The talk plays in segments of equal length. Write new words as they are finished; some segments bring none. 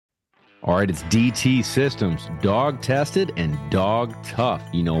All right, it's DT Systems, dog tested and dog tough.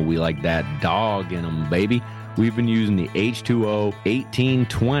 You know, we like that dog in them, baby. We've been using the H2O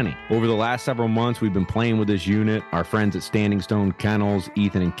 1820. Over the last several months, we've been playing with this unit. Our friends at Standing Stone Kennels,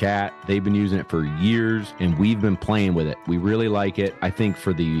 Ethan and Kat, they've been using it for years, and we've been playing with it. We really like it. I think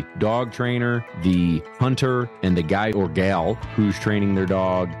for the dog trainer, the hunter, and the guy or gal who's training their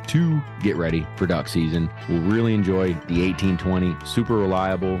dog to get ready for duck season will really enjoy the 1820. Super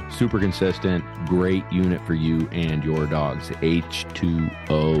reliable, super consistent, great unit for you and your dogs.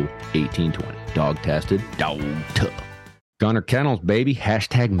 H2O 1820. Dog tested, dog tough. Gunner Kennels, baby.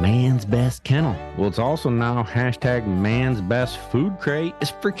 Hashtag man's best kennel. Well, it's also now hashtag man's best food crate.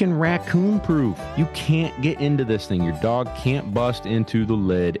 It's freaking raccoon proof. You can't get into this thing. Your dog can't bust into the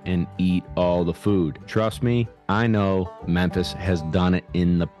lid and eat all the food. Trust me, I know Memphis has done it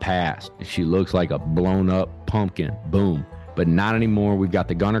in the past. She looks like a blown up pumpkin. Boom. But not anymore. We've got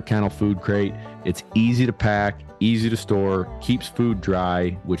the Gunner Kennel food crate. It's easy to pack, easy to store, keeps food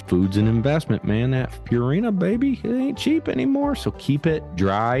dry, which food's an investment, man. That Purina, baby, it ain't cheap anymore. So keep it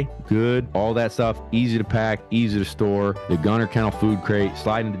dry, good, all that stuff, easy to pack, easy to store. The Gunner Kennel food crate.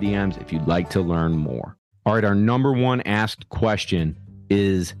 Slide into DMs if you'd like to learn more. All right, our number one asked question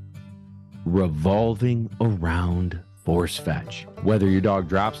is revolving around force fetch. Whether your dog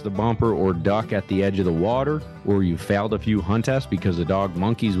drops the bumper or duck at the edge of the water, or you failed a few hunt tests because the dog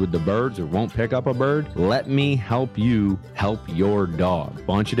monkeys with the birds or won't pick up a bird, let me help you help your dog.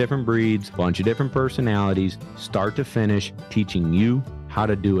 Bunch of different breeds, bunch of different personalities, start to finish, teaching you how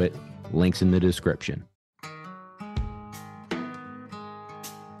to do it. Links in the description.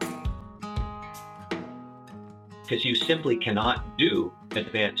 Because you simply cannot do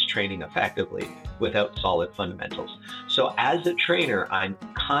advanced training effectively without solid fundamentals. So as a trainer, I'm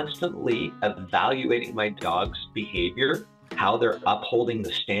constantly evaluating my dog's behavior, how they're upholding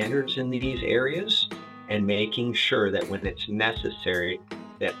the standards in these areas, and making sure that when it's necessary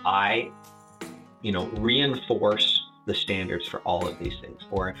that I, reinforce the standards for all of these things.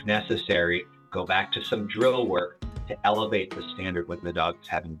 Or if necessary, go back to some drill work to elevate the standard when the dog's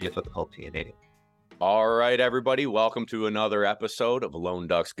having difficulty in it. All right, everybody. Welcome to another episode of Lone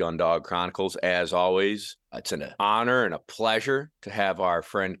Ducks Gun Dog Chronicles. As always, it's an honor and a pleasure to have our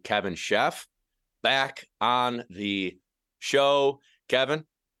friend Kevin Sheff back on the show. Kevin,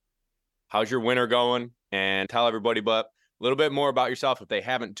 how's your winter going? And tell everybody a little bit more about yourself if they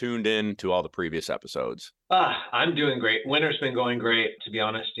haven't tuned in to all the previous episodes. I'm doing great. Winter's been going great, to be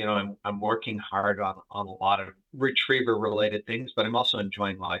honest. I'm working hard on a lot of retriever related things, but I'm also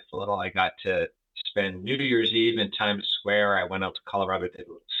enjoying life a little. I got to spend New Year's Eve in Times Square. I went out to Colorado, did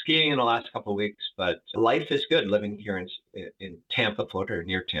skiing in the last couple of weeks, but life is good living here in Tampa, Florida, or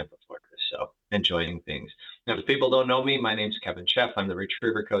near Tampa, Florida. So enjoying things. Now, if people don't know me, my name's Kevin Sheff. I'm the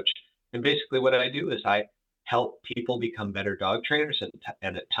retriever coach. And basically what I do is I help people become better dog trainers.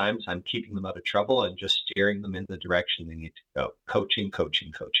 And at times I'm keeping them out of trouble and just steering them in the direction they need to go. Coaching.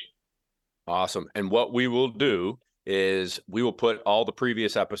 Awesome. And what we will do is we will put all the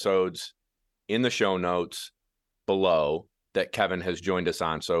previous episodes in the show notes below that Kevin has joined us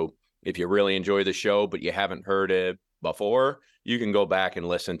on. So if you really enjoy the show, but you haven't heard it before, you can go back and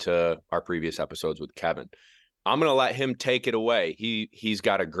listen to our previous episodes with Kevin. I'm going to let him take it away. He's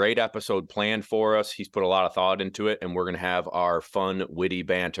got a great episode planned for us. He's put a lot of thought into it, and we're going to have our fun, witty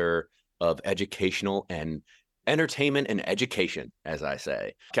banter of educational and entertainment and education, as I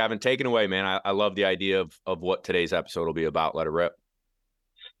say. Kevin, take it away, man. I love the idea of what today's episode will be about. Let it rip.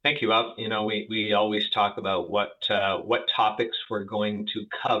 Thank you, Bob. We always talk about what topics we're going to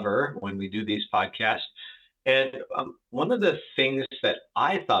cover when we do these podcasts. And one of the things that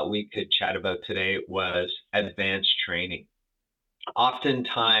I thought we could chat about today was advanced training.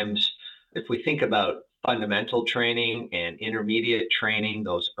 Oftentimes, if we think about fundamental training and intermediate training,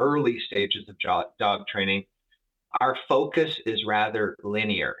 those early stages of dog training, our focus is rather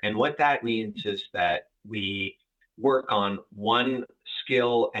linear. And what that means is that we work on one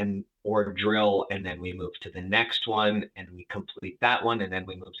skill or drill, and then we move to the next one and we complete that one, and then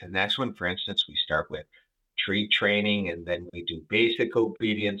we move to the next one. For instance, we start with treat training, and then we do basic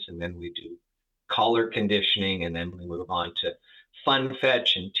obedience, and then we do collar conditioning, and then we move on to fun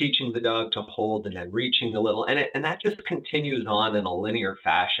fetch and teaching the dog to hold, and then reaching a little, and that just continues on in a linear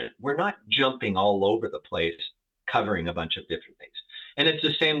fashion. We're not jumping all over the place covering a bunch of different things. And it's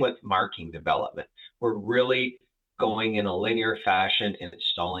the same with marking development. We're really going in a linear fashion and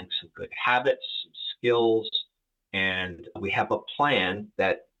installing some good habits, some skills, and we have a plan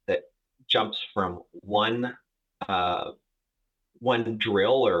that jumps from one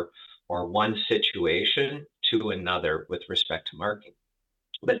drill or one situation to another with respect to marking.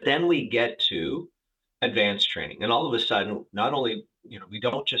 But then we get to advanced training, and all of a sudden, not only, we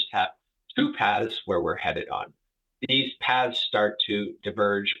don't just have two paths where we're headed on. These paths start to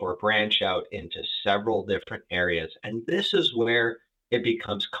diverge or branch out into several different areas. And this is where it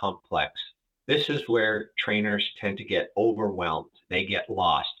becomes complex. This is where trainers tend to get overwhelmed. They get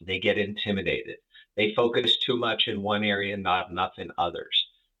lost. They get intimidated. They focus too much in one area and not enough in others.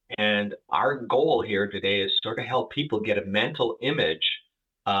 And our goal here today is sort of help people get a mental image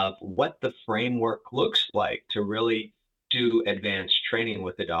of what the framework looks like to really do advanced training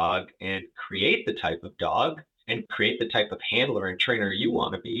with the dog and create the type of dog and create the type of handler and trainer you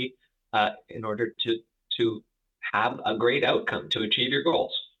want to be in order to have a great outcome to achieve your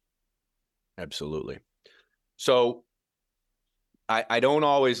goals. Absolutely. So I don't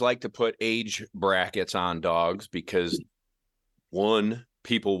always like to put age brackets on dogs because, one,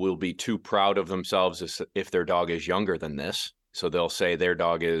 people will be too proud of themselves if their dog is younger than this. So they'll say their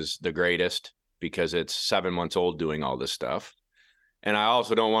dog is the greatest because it's 7 months old doing all this stuff. And I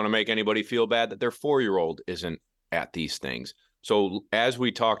also don't want to make anybody feel bad that their 4-year-old isn't at these things. So as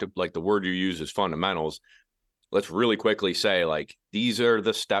we talked, like the word you use is fundamentals, let's really quickly say, like, these are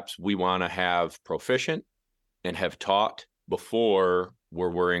the steps we want to have proficient and have taught before we're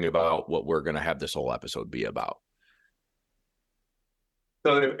worrying about what we're going to have this whole episode be about.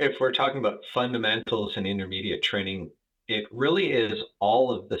 So if we're talking about fundamentals and intermediate training, it really is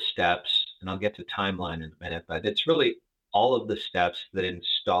all of the steps, and I'll get to timeline in a minute, but it's really all of the steps that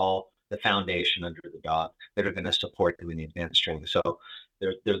install the foundation under the dog that are going to support doing the advanced training. So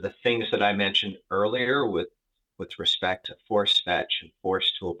they're the things that I mentioned earlier with respect to force fetch and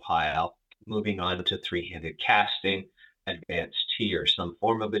force tool pile, moving on to three-handed casting, advanced T or some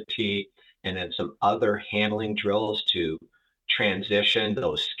form of a T, and then some other handling drills to transition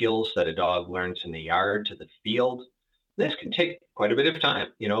those skills that a dog learns in the yard to the field. This can take quite a bit of time.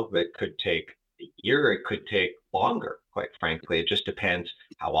 It could take a year, it could take longer, quite frankly. It just depends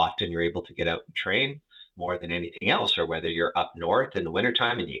how often you're able to get out and train more than anything else, or whether you're up north in the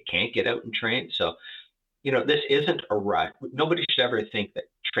wintertime and you can't get out and train. So, this isn't a rush. Nobody should ever think that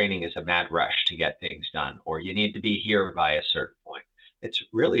training is a mad rush to get things done, or you need to be here by a certain point. It's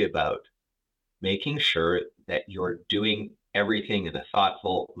really about making sure that you're doing everything in a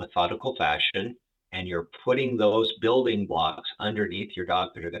thoughtful, methodical fashion, and you're putting those building blocks underneath your dog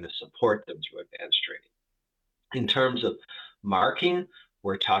that are going to support them through advanced training. In terms of marking,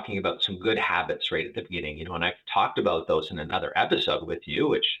 we're talking about some good habits right at the beginning, and I've talked about those in another episode with you,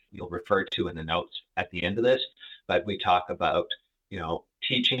 which you'll refer to in the notes at the end of this. But we talk about,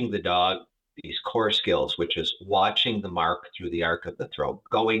 teaching the dog these core skills, which is watching the mark through the arc of the throat,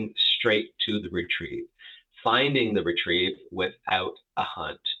 going straight to the retrieve, finding the retrieve without a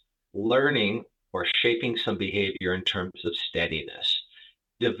hunt, learning or shaping some behavior in terms of steadiness,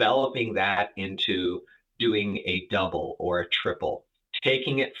 developing that into doing a double or a triple,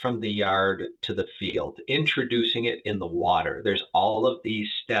 taking it from the yard to the field, introducing it in the water. There's all of these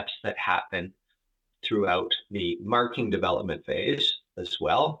steps that happen throughout the marking development phase as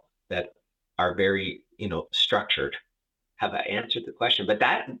well that are very, structured. Have I answered the question? But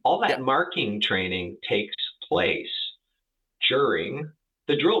all that marking training takes place during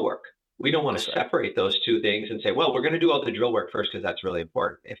the drill work. We don't want to separate those two things and say, well, we're going to do all the drill work first because that's really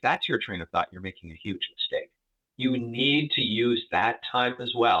important. If that's your train of thought, you're making a huge mistake. You need to use that time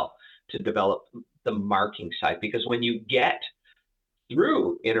as well to develop the marking side, because when you get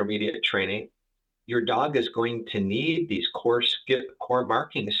through intermediate training, your dog is going to need these core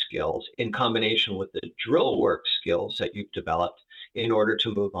marking skills in combination with the drill work skills that you've developed in order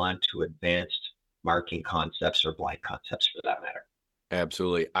to move on to advanced marking concepts or blind concepts for that matter.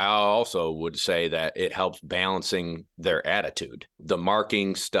 Absolutely. I also would say that it helps balancing their attitude. The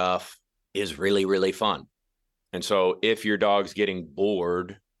marking stuff is really, really fun. And so if your dog's getting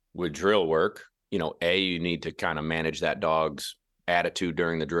bored with drill work, you need to kind of manage that dog's attitude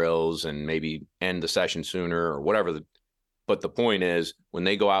during the drills and maybe end the session sooner or whatever. But the point is, when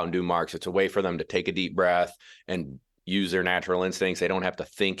they go out and do marks, it's a way for them to take a deep breath and use their natural instincts. They don't have to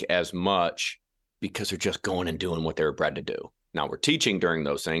think as much because they're just going and doing what they're bred to do. Now, we're teaching during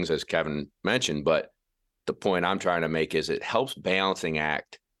those things, as Kevin mentioned, but the point I'm trying to make is it helps balancing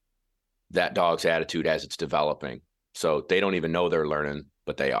act that dog's attitude as it's developing. So they don't even know they're learning,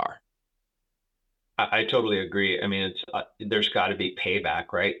 but they are. I totally agree. I mean, there's got to be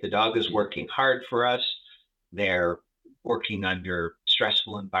payback, right? The dog is working hard for us. They're working under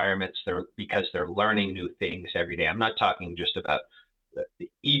stressful environments because they're learning new things every day. I'm not talking just about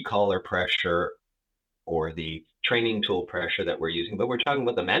the e-collar pressure or the training tool pressure that we're using, but we're talking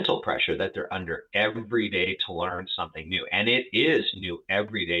about the mental pressure that they're under every day to learn something new. And it is new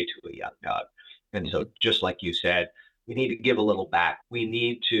every day to a young dog. And so, just like you said, we need to give a little back. We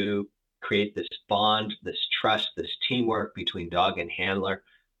need to create this bond, this trust, this teamwork between dog and handler,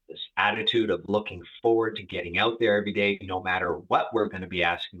 this attitude of looking forward to getting out there every day, no matter what we're going to be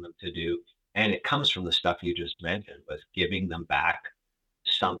asking them to do. And it comes from the stuff you just mentioned, with giving them back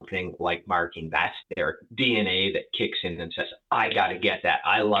something like marking. That's their DNA that kicks in and says, I got to get that.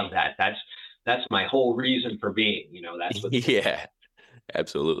 I love that. That's my whole reason for being, that's what. Yeah,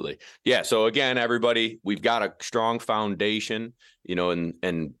 absolutely. Yeah. So again, everybody, we've got a strong foundation,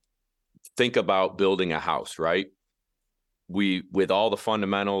 and think about building a house, right? With all the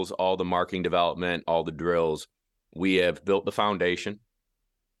fundamentals, all the marking development, all the drills, we have built the foundation.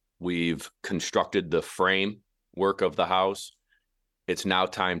 We've constructed the framework of the house. It's now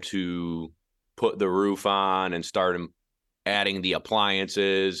time to put the roof on and start adding the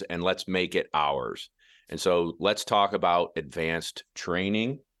appliances, and let's make it ours. And so let's talk about advanced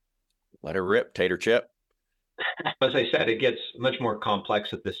training. Let it rip, Tater Chip. As I said, it gets much more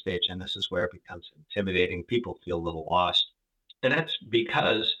complex at this stage, and this is where it becomes intimidating. People feel a little lost. And that's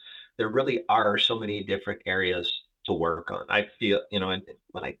because there really are so many different areas to work on. I feel, and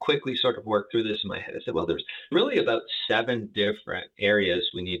when I quickly sort of worked through this in my head, I said, well, there's really about 7 different areas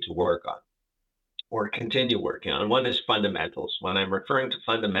we need to work on or continue working on. One is fundamentals. When I'm referring to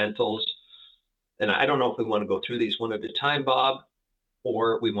fundamentals, and I don't know if we want to go through these one at a time, Bob,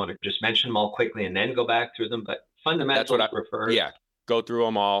 or we want to just mention them all quickly and then go back through them. But fundamentals refers. Yeah, go through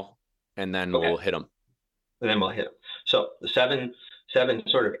them all, and then we'll hit them. And then we'll hit them. So the seven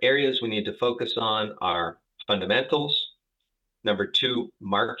sort of areas we need to focus on are fundamentals. Number 2,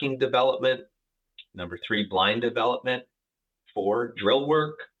 marking development. Number 3, blind development. 4, drill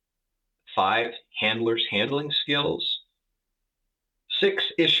work. 5, handlers handling skills. 6,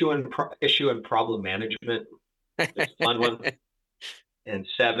 issue and problem management. It's a fun one. And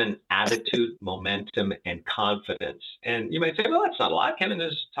 7, attitude, momentum, and confidence. And you might say, well, that's not a lot. Kevin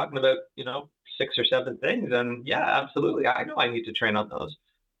is talking about, 6 or 7 things. And yeah, absolutely. I know I need to train on those.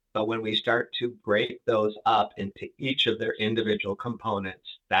 But when we start to break those up into each of their individual components,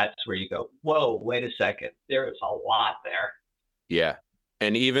 that's where you go, whoa, wait a second. There is a lot there. Yeah.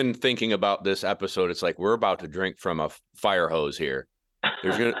 And even thinking about this episode, it's like we're about to drink from a fire hose here.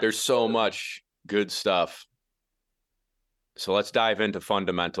 There's so much good stuff. So let's dive into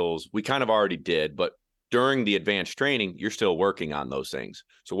fundamentals. We kind of already did, but during the advanced training, you're still working on those things.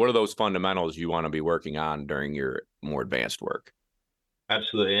 So what are those fundamentals you want to be working on during your more advanced work?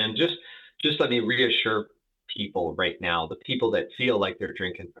 Absolutely. And just let me reassure people right now, the people that feel like they're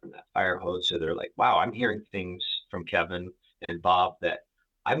drinking from that fire hose. So they're like, wow, I'm hearing things from Kevin and Bob that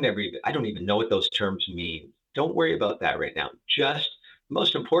I don't even know what those terms mean. Don't worry about that right now. Just the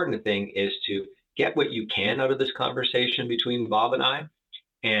most important thing is to get what you can out of this conversation between Bob and I.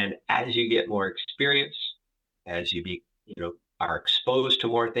 And as you get more experience, as you are exposed to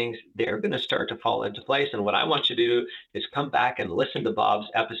more things, they're going to start to fall into place. And what I want you to do is come back and listen to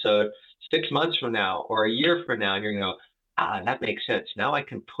Bob's episode 6 months from now or a year from now, and you're going to go, that makes sense. Now I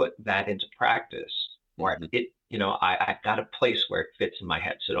can put that into practice. Or I've got a place where it fits in my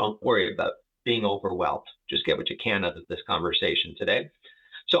head. So don't worry about being overwhelmed. Just get what you can out of this conversation today.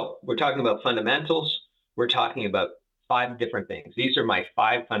 So we're talking about fundamentals. We're talking about 5 different things. These are my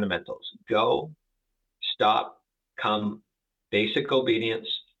 5 fundamentals: go, stop, come, basic obedience,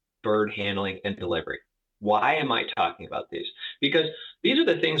 bird handling, and delivery. Why am I talking about these? Because these are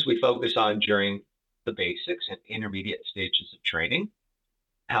the things we focus on during the basics and intermediate stages of training.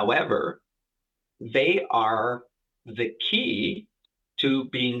 However, they are the key to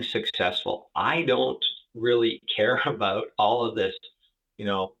being successful. I don't really care about all of this,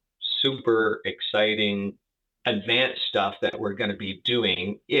 super exciting advanced stuff that we're going to be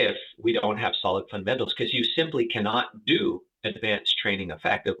doing if we don't have solid fundamentals, because you simply cannot do advanced training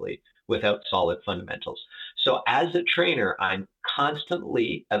effectively without solid fundamentals. So as a trainer, I'm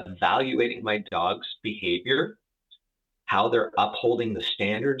constantly evaluating my dog's behavior, how they're upholding the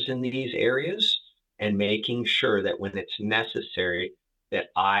standards in these areas, and making sure that when it's necessary that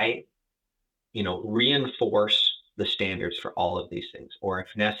I, reinforce the standards for all of these things, or if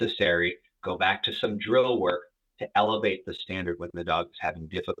necessary, go back to some drill work to elevate the standard when the dog is having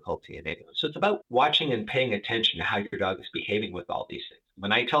difficulty in it. So it's about watching and paying attention to how your dog is behaving with all these things.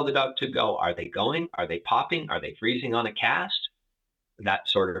 When I tell the dog to go, are they going? Are they popping? Are they freezing on a cast? That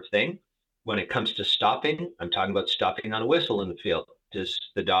sort of thing. When it comes to stopping, I'm talking about stopping on a whistle in the field. Does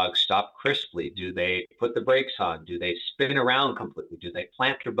the dog stop crisply? Do they put the brakes on? Do they spin around completely? Do they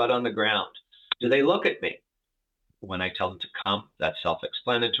plant their butt on the ground? Do they look at me when I tell them to come? That's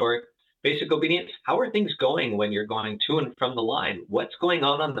self-explanatory. Basic obedience. How are things going when you're going to and from the line? What's going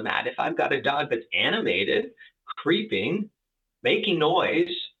on the mat? If I've got a dog that's animated, creeping, making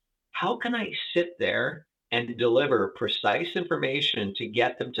noise, how can I sit there and deliver precise information to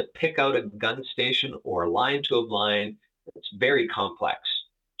get them to pick out a gun station or line to a blind? It's very complex.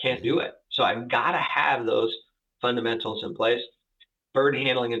 Can't do it. So I've got to have those fundamentals in place. Bird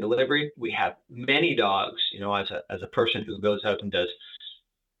handling and delivery. We have many dogs, as a person who goes out and does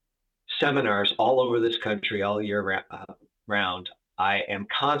seminars all over this country all year round, I am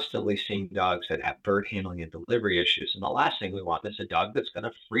constantly seeing dogs that have bird handling and delivery issues. And the last thing we want is a dog that's going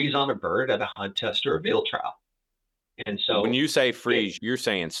to freeze on a bird at a hunt test or a field trial. And so when you say freeze, you're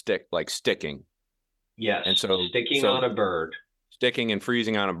saying sticking. Yes. And so sticking on a bird. Sticking and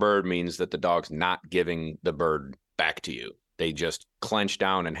freezing on a bird means that the dog's not giving the bird back to you. They just clench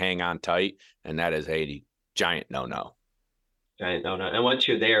down and hang on tight. And that is a giant no-no. Giant no-no. And once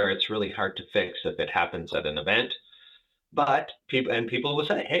you're there, it's really hard to fix if it happens at an event. But people will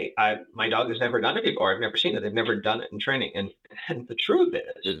say, hey, my dog has never done it before. I've never seen it. They've never done it in training. And the truth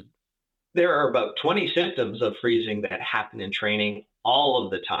is, there are about 20 symptoms of freezing that happen in training all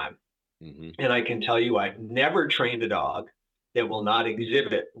of the time. Mm-hmm. And I can tell you, I've never trained a dog that will not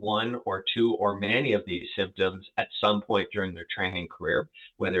exhibit one or two or many of these symptoms at some point during their training career,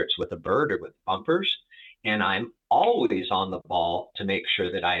 whether it's with a bird or with bumpers. And I'm always on the ball to make sure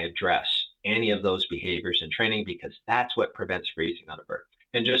that I address any of those behaviors in training, because that's what prevents freezing on a bird.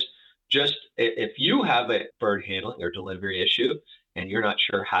 And just if you have a bird handling or delivery issue and you're not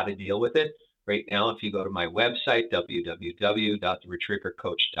sure how to deal with it, right now, if you go to my website,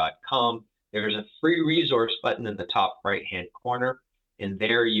 www.theretrievercoach.com, there's a free resource button in the top right-hand corner. And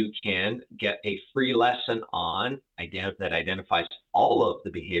there you can get a free lesson on that identifies all of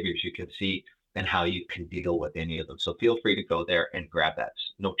the behaviors you can see and how you can deal with any of them. So feel free to go there and grab that.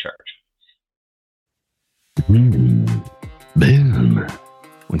 No charge. Boom.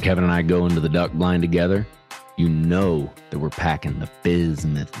 When Kevin and I go into the duck blind together, you know that we're packing the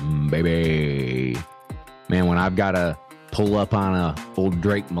business, baby. Man, when I've got to pull up on a old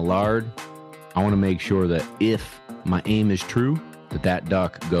Drake Millard, I want to make sure that if my aim is true, that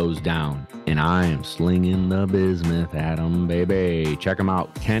duck goes down. And I am slinging the bismuth at him, baby. Check him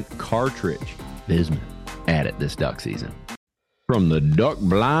out. Kent Cartridge. Bismuth. Add it this duck season. From the duck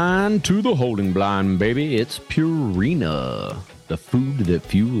blind to the holding blind, baby, it's Purina. The food that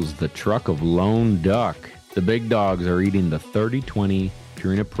fuels the truck of lone duck. The big dogs are eating the 30-20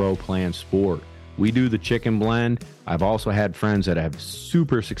 Purina Pro Plan Sport. We do the chicken blend. I've also had friends that have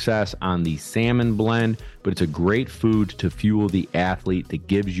super success on the salmon blend, but it's a great food to fuel the athlete that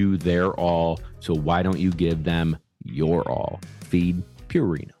gives you their all. So why don't you give them your all? Feed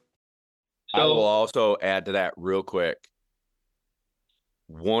Purina. I will also add to that real quick.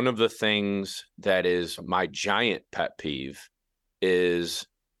 One of the things that is my giant pet peeve is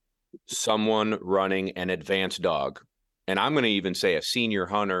someone running an advanced dog. And I'm going to even say a senior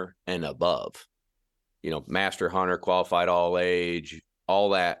hunter and above. Master hunter, qualified all age, all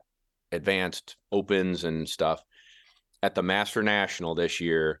that advanced opens and stuff. At the Master National this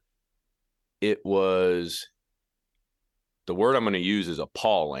year, it was, the word I'm going to use is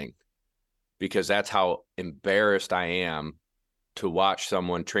appalling, because that's how embarrassed I am to watch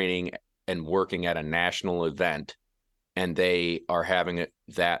someone training and working at a national event, and they are having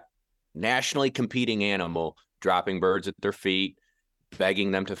that nationally competing animal dropping birds at their feet,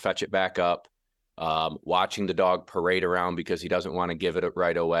 begging them to fetch it back up, watching the dog parade around because he doesn't want to give it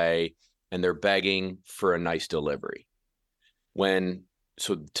right away, and they're begging for a nice delivery.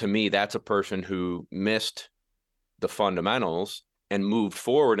 So to me, that's a person who missed the fundamentals and moved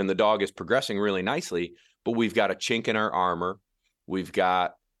forward, and the dog is progressing really nicely, but we've got a chink in our armor. We've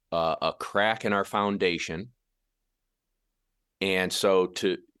got a crack in our foundation. And so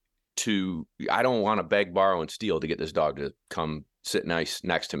I don't want to beg, borrow, and steal to get this dog to come sit nice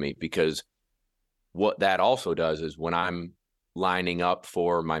next to me, because what that also does is when I'm lining up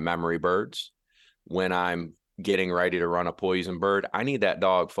for my memory birds, when I'm getting ready to run a poison bird, I need that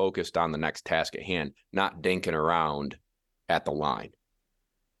dog focused on the next task at hand, not dinking around at the line.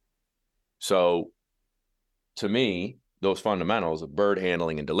 So to me, those fundamentals of bird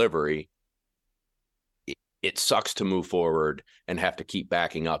handling and delivery, it sucks to move forward and have to keep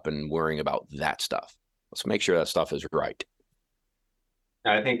backing up and worrying about that stuff. Let's make sure that stuff is right.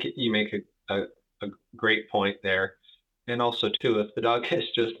 I think you make a great point there. And also, too, if the dog is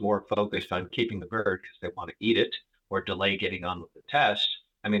just more focused on keeping the bird because they want to eat it or delay getting on with the test,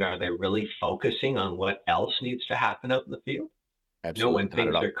 I mean, are they really focusing on what else needs to happen out in the field? Absolutely. When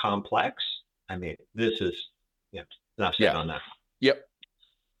things are complex, I mean, this is, yeah, enough said on that. Yep.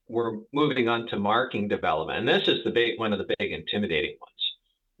 We're moving on to marking development. And this is one of the big intimidating ones.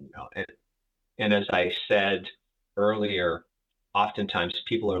 You know, and as I said earlier, oftentimes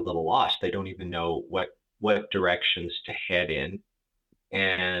people are a little lost. They don't even know what directions to head in.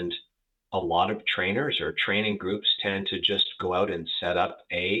 And a lot of trainers or training groups tend to just go out and set up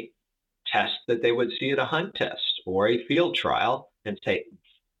a test that they would see at a hunt test or a field trial and say,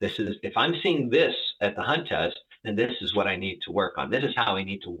 if I'm seeing this at the hunt test, then this is what I need to work on. This is how I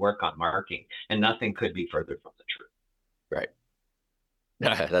need to work on marking. And nothing could be further from the truth. Right.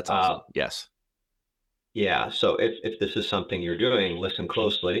 That's awesome. Yes. Yeah. So if this is something you're doing, listen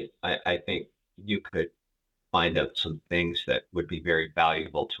closely. I think you could find out some things that would be very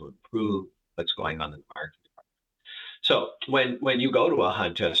valuable to improve what's going on in the market. So when you go to a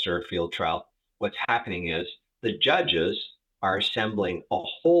hunt test or a field trial, what's happening is the judges are assembling a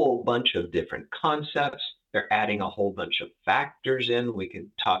whole bunch of different concepts. They're adding a whole bunch of factors in. We can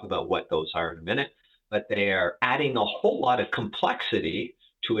talk about what those are in a minute, but they are adding a whole lot of complexity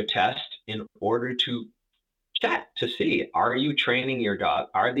to a test in order to check to see, are you training your dog?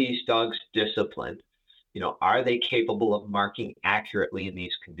 Are these dogs disciplined? You know, are they capable of marking accurately in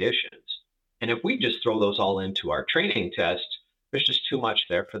these conditions? And if we just throw those all into our training test, there's just too much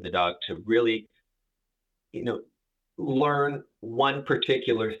there for the dog to really, you know, learn one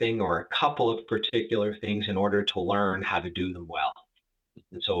particular thing or a couple of particular things in order to learn how to do them well.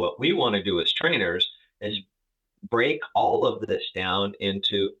 And so what we want to do as trainers is break all of this down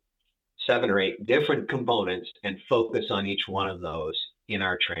into 7 or 8 different components and focus on each one of those in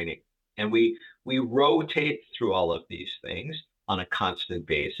our training. And we rotate through all of these things on a constant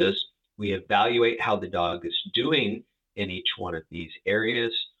basis. We evaluate how the dog is doing in each one of these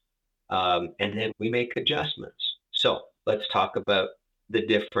areas, and then we make adjustments. So let's talk about the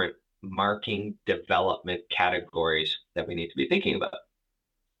different marking development categories that we need to be thinking about.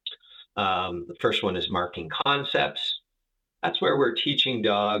 The first one is marking concepts. That's where we're teaching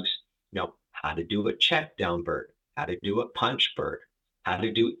dogs, you know, how to do a check down bird, how to do a punch bird, how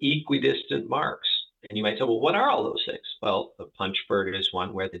to do equidistant marks. And you might say, well, what are all those things? Well, the punch bird is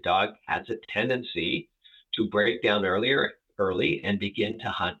one where the dog has a tendency to break down early and begin to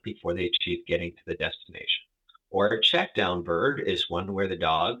hunt before they achieve getting to the destination. Or a check down bird is one where the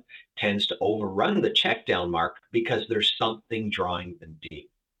dog tends to overrun the check down mark because there's something drawing them deep.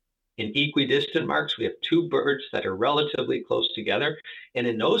 In equidistant marks, we have 2 birds that are relatively close together. And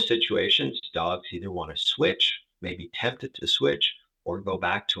in those situations, dogs either want to switch, maybe tempted to switch, or go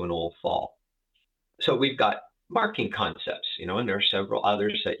back to an old fall. So we've got marking concepts, you know, and there are several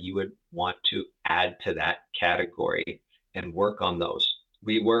others that you would want to add to that category and work on those.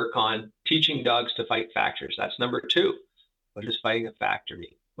 We work on teaching dogs to fight factors. That's number 2. What does fighting a factor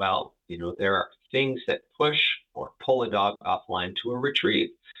mean? Well, you know, there are things that push or pull a dog offline to a retrieve.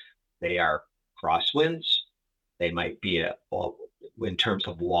 They are crosswinds. They might be in terms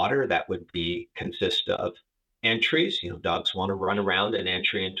of water, that would consist of entries. You know, dogs want to run around an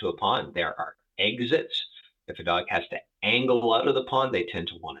entry into a pond. There are exits. If a dog has to angle out of the pond, they tend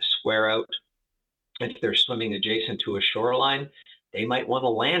to want to square out. If they're swimming adjacent to a shoreline, they might want to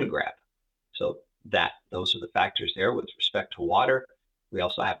land grab. So those are the factors there with respect to water. We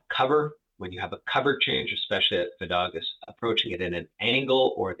also have cover. When you have a cover change, especially if the dog is approaching it in an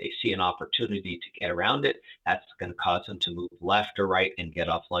angle or they see an opportunity to get around it, that's going to cause them to move left or right and get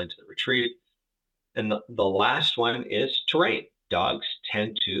offline to the retrieve. And the last one is terrain. Dogs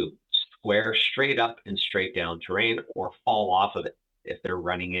tend to square straight up and straight down terrain or fall off of it if they're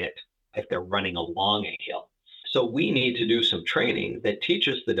running along a hill. So we need to do some training that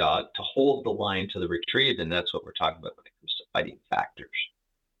teaches the dog to hold the line to the retrieve, and that's what we're talking about when it comes to fighting factors.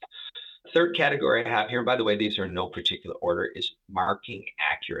 Third category I have here, and by the way, these are in no particular order, is marking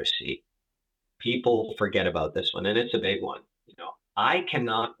accuracy. People forget about this one, and it's a big one. You know, I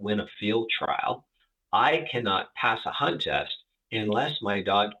cannot win a field trial. I cannot pass a hunt test unless my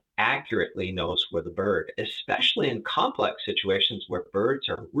dog accurately knows where the bird, especially in complex situations where birds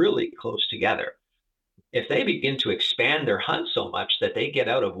are really close together. If they begin to expand their hunt so much that they get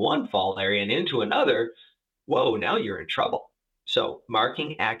out of one fall area and into another, whoa, now you're in trouble. So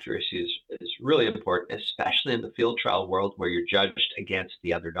marking accuracy is really important, especially in the field trial world where you're judged against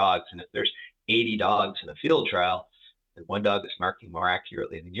the other dogs. And if there's 80 dogs in a field trial and one dog is marking more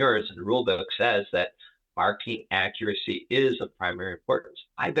accurately than yours, and the rule book says that marking accuracy is of primary importance,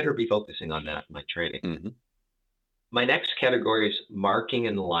 I better be focusing on that in my training. Mm-hmm. My next category is marking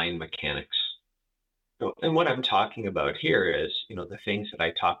and line mechanics. And what I'm talking about here is, you know, the things that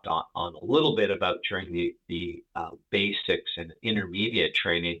I talked on a little bit about during the basics and intermediate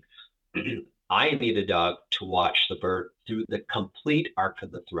training. I need a dog to watch the bird through the complete arc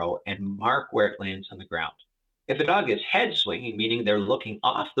of the throw and mark where it lands on the ground. If a dog is head swinging, meaning they're looking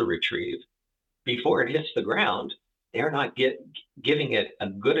off the retrieve before it hits the ground, they're not giving it a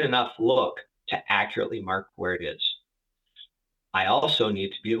good enough look to accurately mark where it is. I also need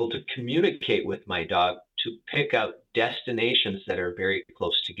to be able to communicate with my dog to pick out destinations that are very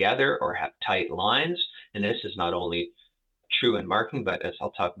close together or have tight lines. And this is not only true in marking, but as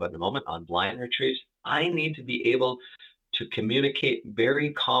I'll talk about in a moment on blind retrieves, I need to be able to communicate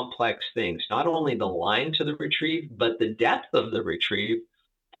very complex things, not only the line to the retrieve, but the depth of the retrieve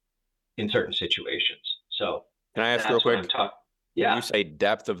in certain situations. So can I ask real quick? Yeah. When you say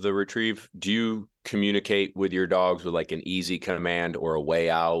depth of the retrieve, do you communicate with your dogs with like an easy command or a way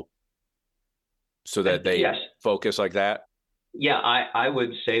out so that they focus like that? Yeah, I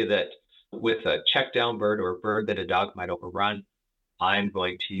would say that with a check down bird or a bird that a dog might overrun, I'm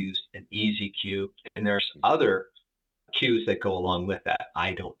going to use an easy cue. And there's other cues that go along with that.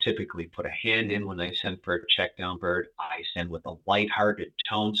 I don't typically put a hand in when I send for a check down bird. I send with a lighthearted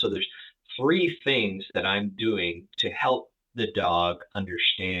tone. So there's 3 things that I'm doing to help the dog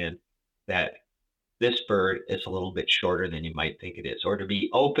understand that this bird is a little bit shorter than you might think it is, or to be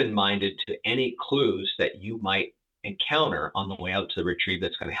open-minded to any clues that you might encounter on the way out to the retrieve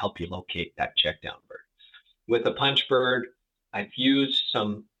that's going to help you locate that check down bird. With a punch bird, I've used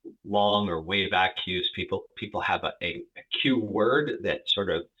some long or way back cues. People have a cue word that sort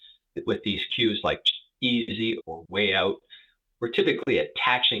of, with these cues like easy or way out, we're typically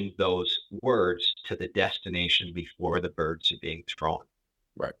attaching those words to the destination before the birds are being thrown.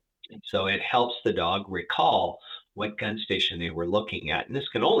 Right. And so it helps the dog recall what gun station they were looking at. And this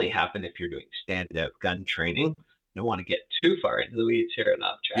can only happen if you're doing stand-up gun training. I don't want to get too far into the weeds here and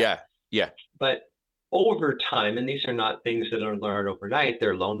off track. Yeah. But over time, and these are not things that are learned overnight,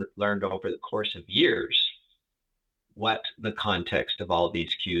 they're learned over the course of years, what the context of all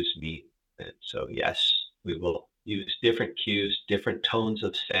these cues mean. And so, yes, we will use different cues, different tones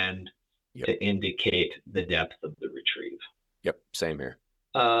of send to indicate the depth of the retrieve. Yep, same here.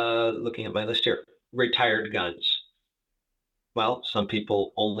 Looking at my list here, retired guns. Well, some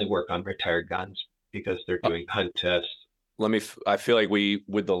people only work on retired guns because they're doing hunt tests. I feel like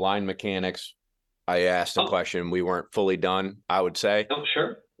with the line mechanics, I asked a question, we weren't fully done, I would say. Oh,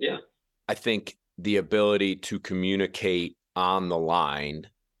 sure. Yeah. I think the ability to communicate on the line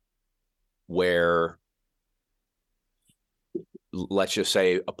where, let's just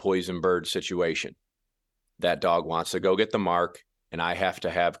say, a poison bird situation. That dog wants to go get the mark, and I have to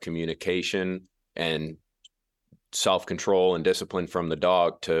have communication and self-control and discipline from the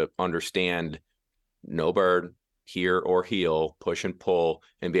dog to understand no bird, heel or heel, push and pull,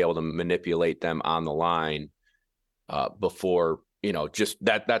 and be able to manipulate them on the line before, just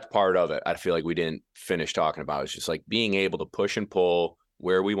that's part of it. I feel like we didn't finish talking about. It's just like being able to push and pull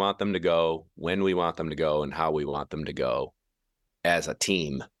where we want them to go, when we want them to go, and how we want them to go as a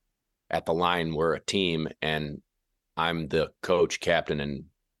team. At the line, we're a team, and I'm the coach, captain, and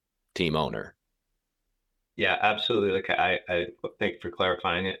team owner. Yeah, absolutely. Like I thank you for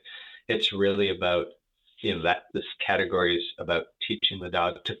clarifying it. It's really about, that this category is about teaching the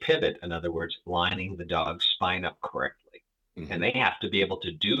dog to pivot. In other words, lining the dog's spine up correctly. Mm-hmm. And they have to be able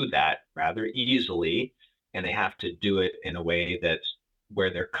to do that rather easily. And they have to do it in a way that's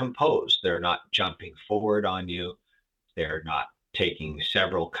where they're composed. They're not jumping forward on you. They're not taking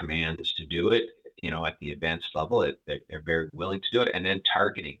several commands to do it. At the advanced level, they're very willing to do it. And then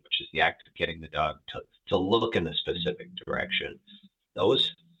targeting, which is the act of getting the dog to look in a specific direction.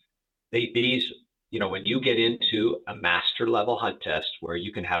 These, when you get into a master level hunt test where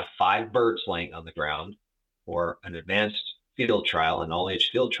you can have 5 birds laying on the ground, or an advanced field trial, an all-age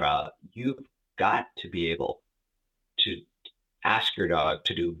field trial, you've got to be able to ask your dog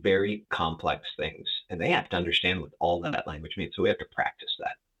to do very complex things. And they have to understand what all that language means. So we have to practice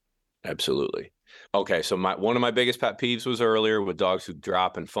that. Absolutely. Okay, so one of my biggest pet peeves was earlier with dogs who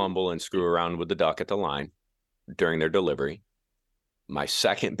drop and fumble and screw around with the duck at the line during their delivery. My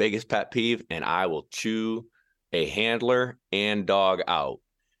second biggest pet peeve, and I will chew a handler and dog out,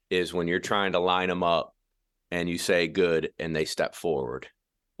 is when you're trying to line them up and you say good and they step forward,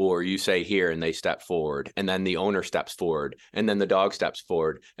 or you say here and they step forward, and then the owner steps forward, and then the dog steps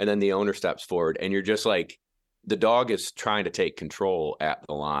forward, and then the owner steps forward, and you're just like, the dog is trying to take control at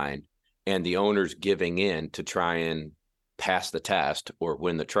the line, and the owner's giving in to try and pass the test or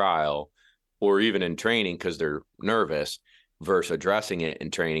win the trial, or even in training because they're nervous, versus addressing it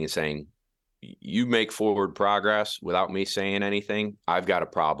in training and saying, you make forward progress without me saying anything, I've got a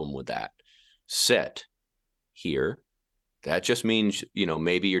problem with that. Sit here, That just means,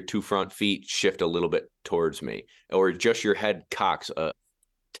 maybe your two front feet shift a little bit towards me, or just your head cocks a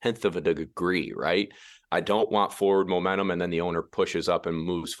tenth of a degree, right? I don't want forward momentum, and then the owner pushes up and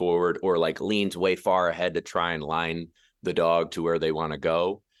moves forward, or like leans way far ahead to try and line the dog to where they want to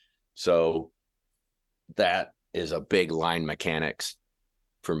go. So that is a big line mechanics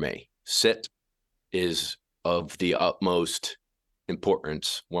for me. Sit is of the utmost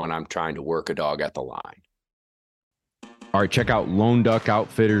importance when I'm trying to work a dog at the line. All right, check out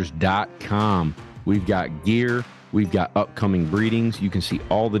LoneDuckOutfitters.com. We've got gear. We've got upcoming breedings. You can see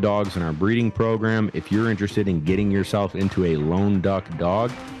all the dogs in our breeding program. If you're interested in getting yourself into a lone duck dog,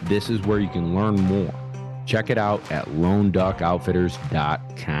 this is where you can learn more. Check it out at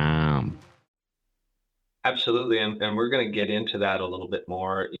LoneDuckOutfitters.com. Absolutely. And we're going to get into that a little bit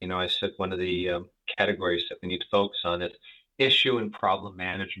more. I said one of the categories that we need to focus on is issue and problem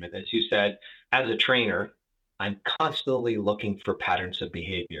management. As you said, as a trainer, I'm constantly looking for patterns of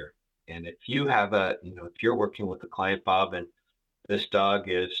behavior. And if you have if you're working with a client, Bob, and this dog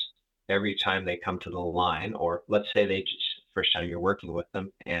is every time they come to the line, or let's say they just first time you're working with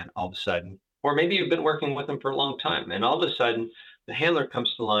them, and all of a sudden, or maybe you've been working with them for a long time, and all of a sudden the handler comes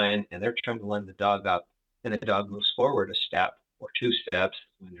to the line and they're trying to line the dog up, and the dog moves forward a step or two steps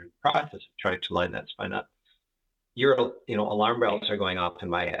when they're in the process of trying to line that spine up. Your alarm bells are going off in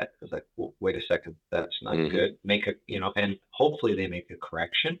my head. It's like, well, wait a second, that's not good. Make a, and hopefully they make a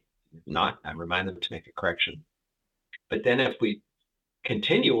correction. If not, I remind them to make a correction. But then if we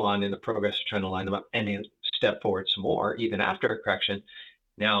continue on in the progress of trying to line them up and then step forward some more, even after a correction,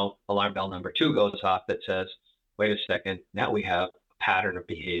 now alarm bell number 2 goes off that says, wait a second, now we have a pattern of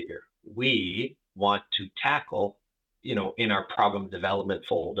behavior. We want to tackle, in our problem development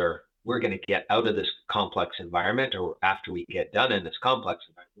folder, we're going to get out of this complex environment, or after we get done in this complex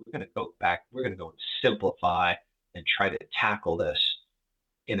environment, we're going to go back, we're going to go and simplify and try to tackle this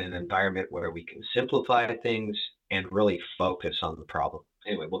in an environment where we can simplify things and really focus on the problem.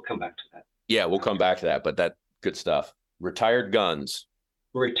 Anyway, we'll come back to that. Yeah, we'll come back to that, but that good stuff. Retired guns.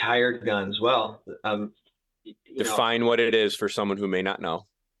 Retired guns. Well, define what it is for someone who may not know.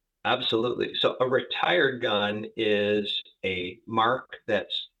 Absolutely. So a retired gun is a mark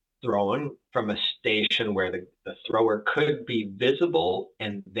that's thrown from a station where the thrower could be visible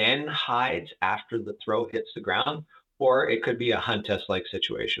and then hides after the throw hits the ground, or it could be a hunt test like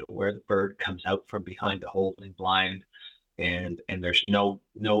situation where the bird comes out from behind the holding blind and there's no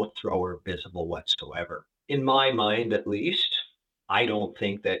thrower visible whatsoever. In my mind, at least, I don't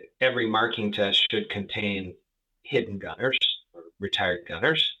think that every marking test should contain hidden gunners or retired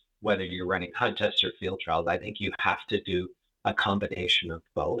gunners, whether you're running hunt tests or field trials. I think you have to do a combination of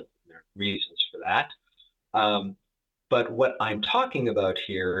both. There are reasons for that. But what I'm talking about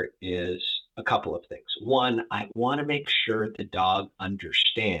here is a couple of things. One, I want to make sure the dog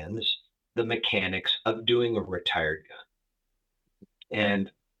understands the mechanics of doing a retired gun.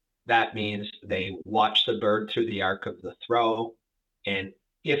 And that means they watch the bird through the arc of the throw. And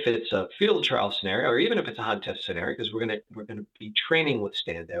if it's a field trial scenario, or even if it's a hunt test scenario, because we're gonna be training with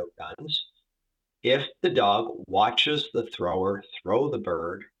standout guns, if the dog watches the thrower throw the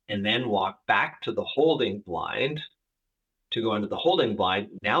bird and then walk back to the holding blind to go into the holding blind,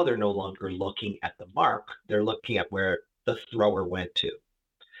 now they're no longer looking at the mark, they're looking at where the thrower went to.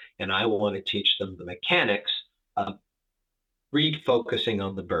 And I want to teach them the mechanics of refocusing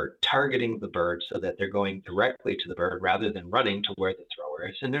on the bird, targeting the bird so that they're going directly to the bird rather than running to where the thrower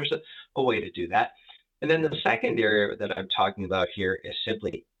is. And there's a way to do that. And then the second area that I'm talking about here is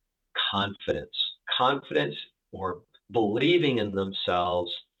simply confidence. Confidence, or believing in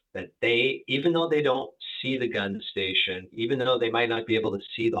themselves that they, even though they don't see the gun station, even though they might not be able to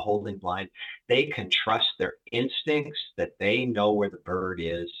see the holding blind, they can trust their instincts, that they know where the bird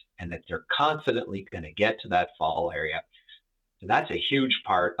is and that they're confidently going to get to that fall area. So that's a huge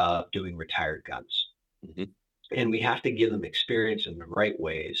part of doing retired guns. And we have to give them experience in the right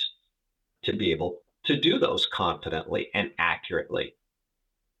ways to be able to do those confidently and accurately.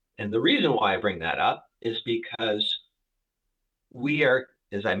 And the reason why I bring that up is because we are,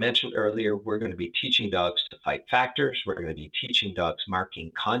 as I mentioned earlier, we're going to be teaching dogs to fight factors. We're going to be teaching dogs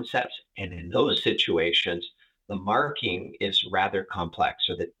marking concepts. And in those situations, the marking is rather complex,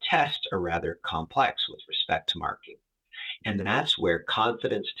 or the tests are rather complex with respect to marking. And that's where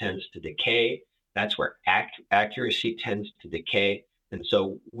confidence tends to decay. That's where accuracy tends to decay. And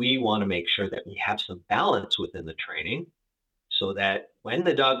so we want to make sure that we have some balance within the training so that when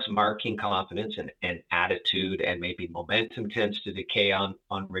the dog's marking confidence and attitude and maybe momentum tends to decay on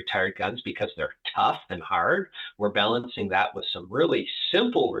retired guns because they're tough and hard, we're balancing that with some really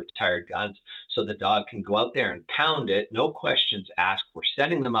simple retired guns so the dog can go out there and pound it, no questions asked. We're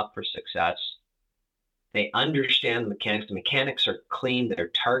setting them up for success. They understand the mechanics. The mechanics are clean. They're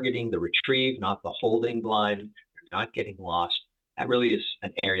targeting the retrieve, not the holding blind. They're not getting lost. That really is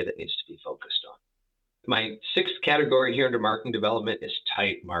an area that needs to be focused on. My sixth category here under marking development is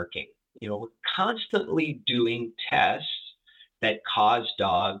tight marking. We're constantly doing tests that cause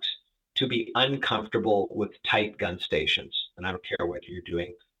dogs to be uncomfortable with tight gun stations. And I don't care whether you're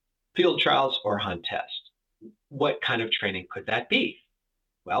doing field trials or hunt tests. What kind of training could that be?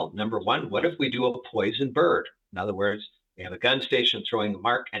 Well, number one, what if we do a poison bird? In other words, we have a gun station throwing a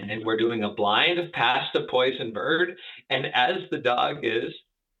mark, and then we're doing a blind past a poison bird. And as the dog is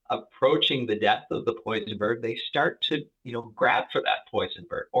approaching the death of the poison bird, they start to, grab for that poison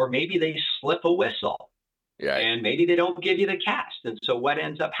bird, or maybe they slip a whistle. Yeah. And maybe they don't give you the cast. And so what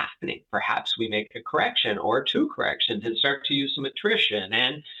ends up happening? Perhaps we make a correction or two corrections and start to use some attrition.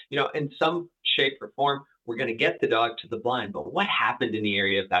 And, in some shape or form, we're going to get the dog to the blind. But what happened in the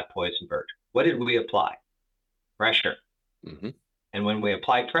area of that poison bird? What did we apply? Pressure. Mm-hmm. And when we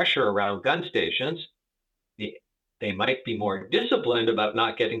apply pressure around gun stations, they might be more disciplined about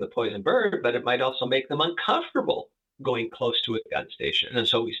not getting the poison bird, but it might also make them uncomfortable going close to a gun station. And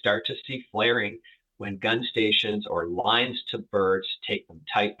so we start to see flaring when gun stations or lines to birds take them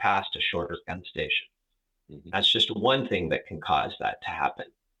tight past a shorter gun station. Mm-hmm. That's just one thing that can cause that to happen.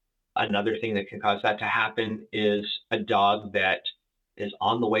 Another thing that can cause that to happen is a dog that is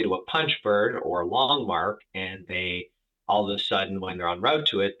on the way to a punch bird or a long mark, and they all of a sudden, when they're en route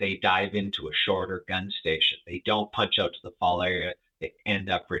to it, they dive into a shorter gun station. They don't punch out to the fall area. They end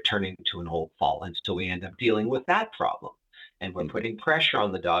up returning to an old fall. And so we end up dealing with that problem. And we're putting pressure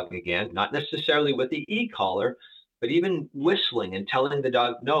on the dog again, not necessarily with the e-collar, but even whistling and telling the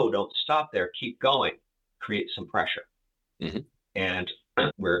dog, no, don't stop there, keep going, creates some pressure. Mm-hmm. And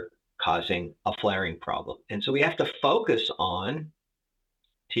we're causing a flaring problem. And so we have to focus on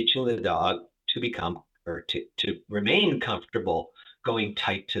teaching the dog to become or to remain comfortable going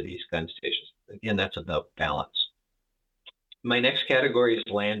tight to these gun stations. Again, that's about balance. My next category is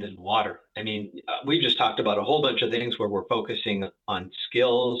land and water. I mean, we just talked about a whole bunch of things where we're focusing on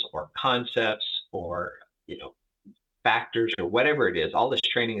skills or concepts or, factors or whatever it is. All this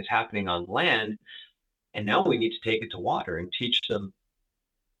training is happening on land. And now we need to take it to water and teach them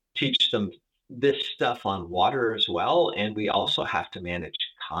this stuff on water as well. And we also have to manage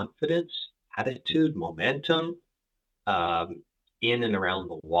confidence, attitude, momentum in and around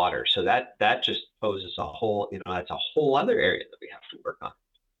the water. So that just poses a whole, that's a whole other area that we have to work on.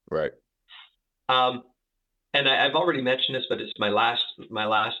 Right. And I've already mentioned this, but it's my last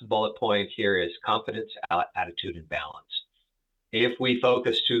bullet point here is confidence, attitude, and balance. If we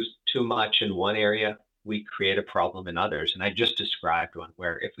focus too much in one area, we create a problem in others. And I just described one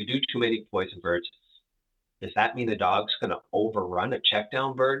where if we do too many poison birds, does that mean the dog's going to overrun a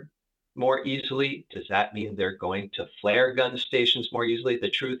checkdown bird more easily? Does that mean they're going to flare gun stations more easily? The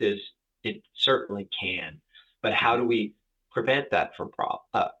truth is, it certainly can. But how do we prevent that from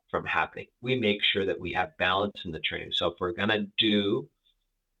happening? We make sure that we have balance in the training. So if we're going to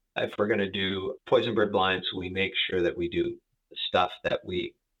do poison bird blinds, we make sure that we do the stuff that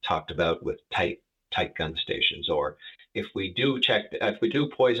we talked about with tight gun stations. Or if we do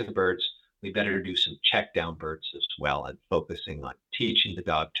poison birds, we better do some check down birds as well, and focusing on teaching the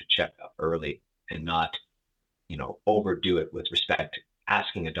dog to check up early and not, overdo it with respect to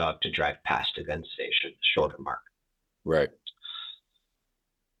asking a dog to drive past a gun station, shorter mark. Right.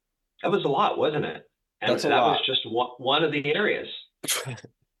 That was a lot, wasn't it? And that was just one of the areas.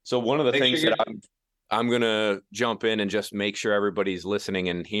 So one of the things that I'm going to jump in and just make sure everybody's listening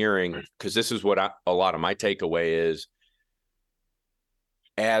and hearing, because this is what a lot of my takeaway is.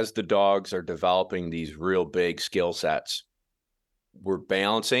 As the dogs are developing these real big skill sets, we're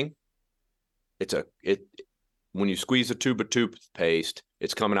balancing. When you squeeze a tube of toothpaste,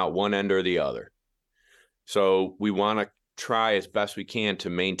 it's coming out one end or the other. So we want to try as best we can to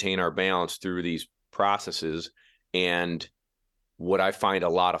maintain our balance through these processes. And what I find a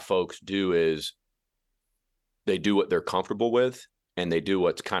lot of folks do is they do what they're comfortable with, and they do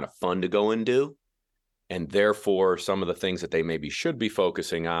what's kind of fun to go and do. And therefore, some of the things that they maybe should be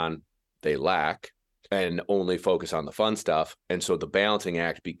focusing on, they lack and only focus on the fun stuff. And so the balancing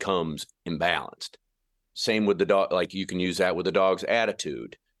act becomes imbalanced. Same with the dog. Like, you can use that with the dog's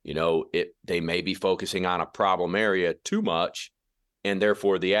attitude. They may be focusing on a problem area too much, and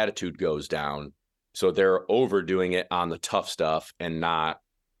therefore the attitude goes down. So they're overdoing it on the tough stuff and not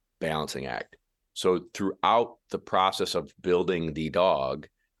balancing act. So throughout the process of building the dog,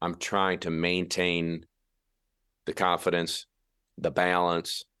 I'm trying to maintain the confidence, the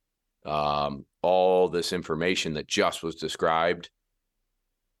balance, all this information that just was described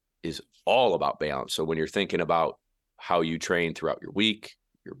is all about balance. So when you're thinking about how you train throughout your week,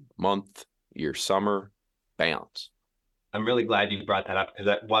 your month, your summer, balance. I'm really glad you brought that up, because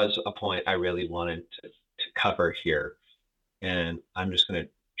that was a point I really wanted to cover here. And I'm just going to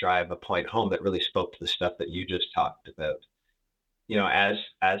drive a point home that really spoke to the stuff that you just talked about. You know, as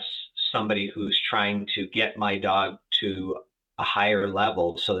somebody who's trying to get my dog to a higher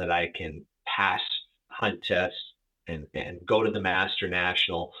level so that I can pass hunt tests and go to the Master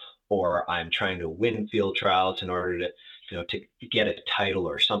National, or I'm trying to win field trials in order to, you know, to get a title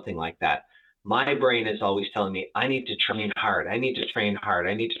or something like that. My brain is always telling me, I need to train hard. I need to train hard.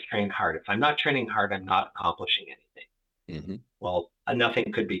 I need to train hard. If I'm not training hard, I'm not accomplishing anything. Mm-hmm. Well,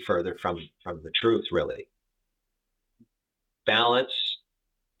 nothing could be further from the truth, really. Balance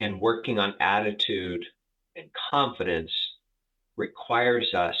and working on attitude and confidence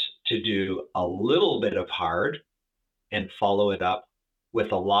requires us to do a little bit of hard and follow it up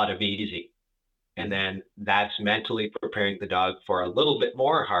with a lot of easy. And then that's mentally preparing the dog for a little bit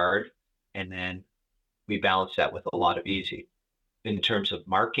more hard. And then we balance that with a lot of easy. In terms of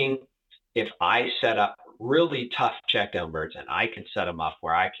marking, if I set up really tough checkdown birds, and I can set them up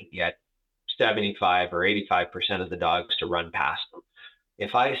where I can get 75 or 85% of the dogs to run past them.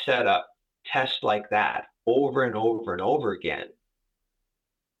 If I set up tests like that over and over and over again,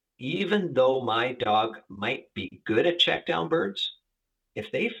 even though my dog might be good at checkdown birds,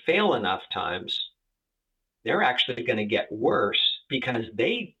 if they fail enough times, they're actually going to get worse, because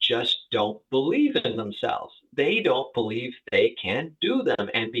they just don't believe in themselves. They don't believe they can do them.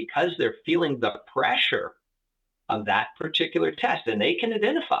 And because they're feeling the pressure of that particular test, and they can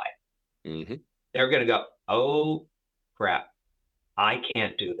identify it, Mm-hmm. they're going to go, oh, crap, I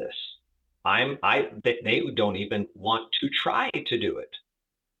can't do this. They don't even want to try to do it.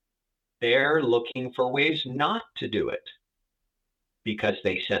 They're looking for ways not to do it because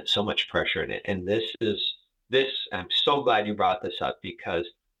they sense so much pressure in it. And this, I'm so glad you brought this up, because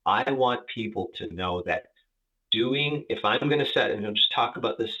I want people to know that if I'm going to set, and I'll just talk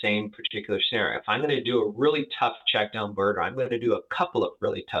about the same particular scenario, if I'm going to do a really tough checkdown bird, or I'm going to do a couple of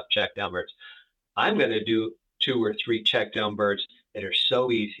really tough checkdown birds, I'm going to do 2 or 3 checkdown birds that are so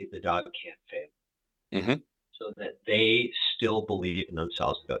easy the dog can't fail. Mm-hmm. So that they still believe in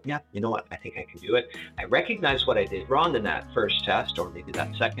themselves and go, yeah, you know what, I think I can do it. I recognize what I did wrong in that first test, or maybe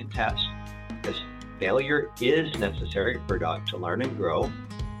that second test, because failure is necessary for a dog to learn and grow,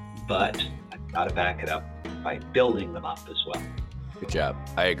 but I've got to back it up by building them up as well. Good job.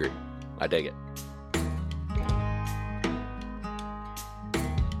 I agree. I dig it.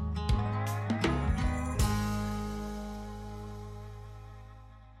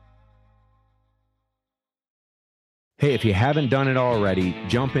 Hey, if you haven't done it already,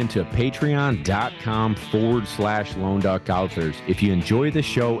 jump into patreon.com/Lone Duck Outfitters if you enjoy the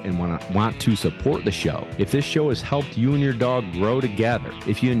show and want to support the show. If this show has helped you and your dog grow together,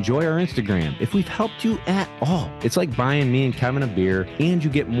 if you enjoy our Instagram, if we've helped you at all, it's like buying me and Kevin a beer, and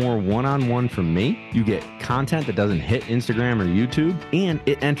you get more one-on-one from me. You get content that doesn't hit Instagram or YouTube, and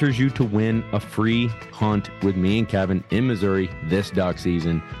it enters you to win a free hunt with me and Kevin in Missouri this duck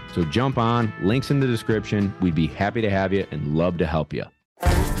season. So jump on, links in the description. We'd be happy to have you and love to help you.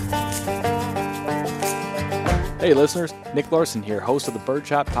 Hey listeners, Nick Larson here, host of the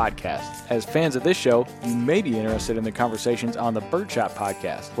Birdshot Podcast. As fans of this show, you may be interested in the conversations on the Birdshot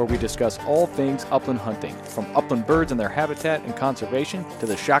Podcast, where we discuss all things upland hunting, from upland birds and their habitat and conservation, to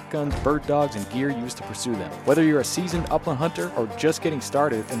the shotguns, bird dogs, and gear used to pursue them. Whether you're a seasoned upland hunter or just getting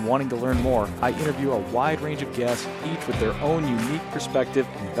started and wanting to learn more, I interview a wide range of guests, each with their own unique perspective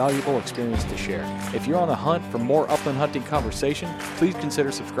and valuable experience to share. If you're on the hunt for more upland hunting conversation, please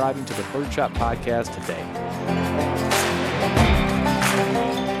consider subscribing to the Birdshot Podcast today.